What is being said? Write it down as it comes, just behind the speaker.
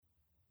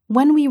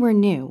When we were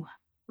new,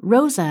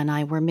 Rosa and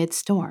I were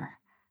mid-store,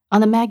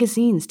 on the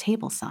magazine's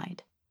table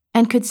side,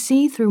 and could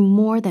see through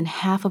more than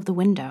half of the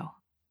window,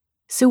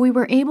 so we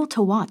were able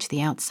to watch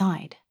the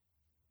outside.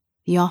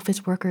 The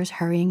office workers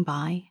hurrying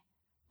by,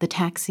 the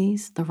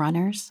taxis, the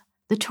runners,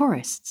 the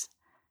tourists,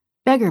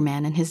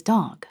 Beggarman and his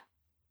dog,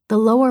 the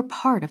lower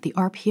part of the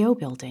RPO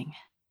building.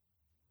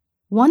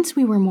 Once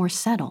we were more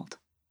settled,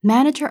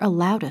 manager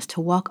allowed us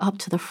to walk up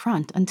to the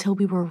front until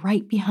we were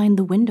right behind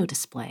the window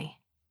display,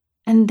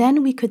 and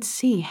then we could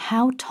see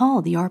how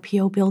tall the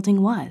RPO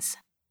building was.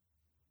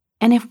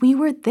 And if we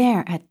were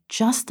there at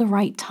just the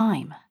right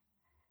time,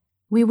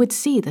 we would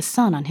see the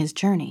sun on his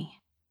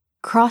journey,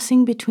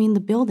 crossing between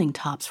the building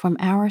tops from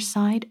our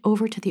side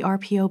over to the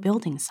RPO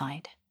building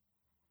side.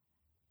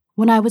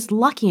 When I was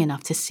lucky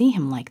enough to see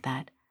him like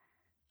that,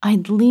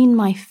 I'd lean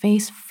my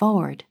face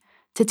forward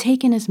to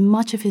take in as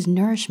much of his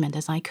nourishment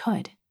as I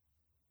could.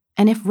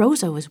 And if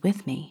Rosa was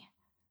with me,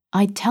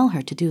 I'd tell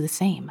her to do the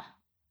same.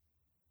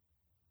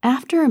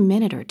 After a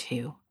minute or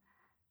two,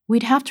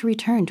 we'd have to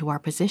return to our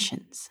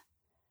positions.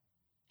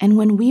 And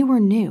when we were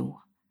new,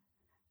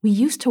 we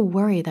used to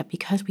worry that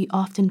because we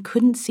often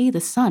couldn't see the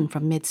sun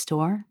from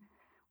mid-store,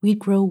 we'd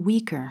grow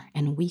weaker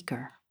and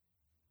weaker.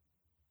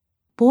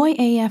 Boy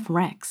AF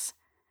Rex,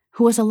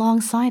 who was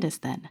alongside us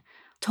then,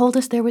 told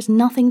us there was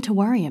nothing to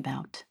worry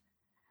about,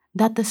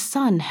 that the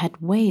sun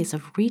had ways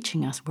of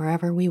reaching us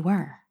wherever we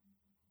were.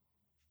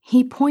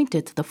 He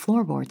pointed to the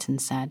floorboards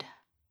and said,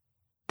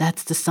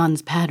 "That's the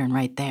sun's pattern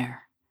right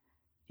there.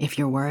 If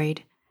you're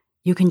worried,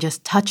 you can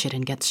just touch it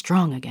and get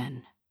strong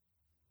again."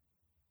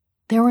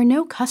 There were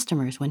no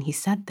customers when he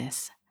said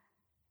this,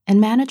 and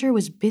manager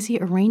was busy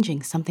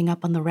arranging something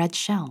up on the red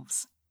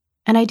shelves,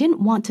 and I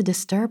didn't want to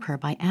disturb her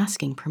by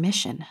asking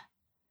permission.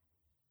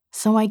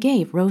 So I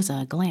gave Rosa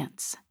a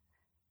glance,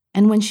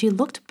 and when she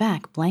looked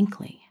back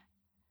blankly,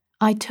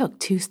 I took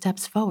 2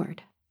 steps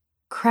forward,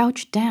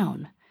 crouched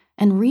down,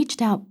 and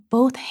reached out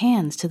both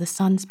hands to the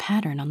sun's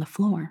pattern on the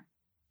floor.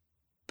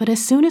 But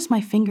as soon as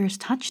my fingers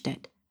touched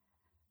it,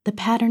 the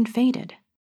pattern faded,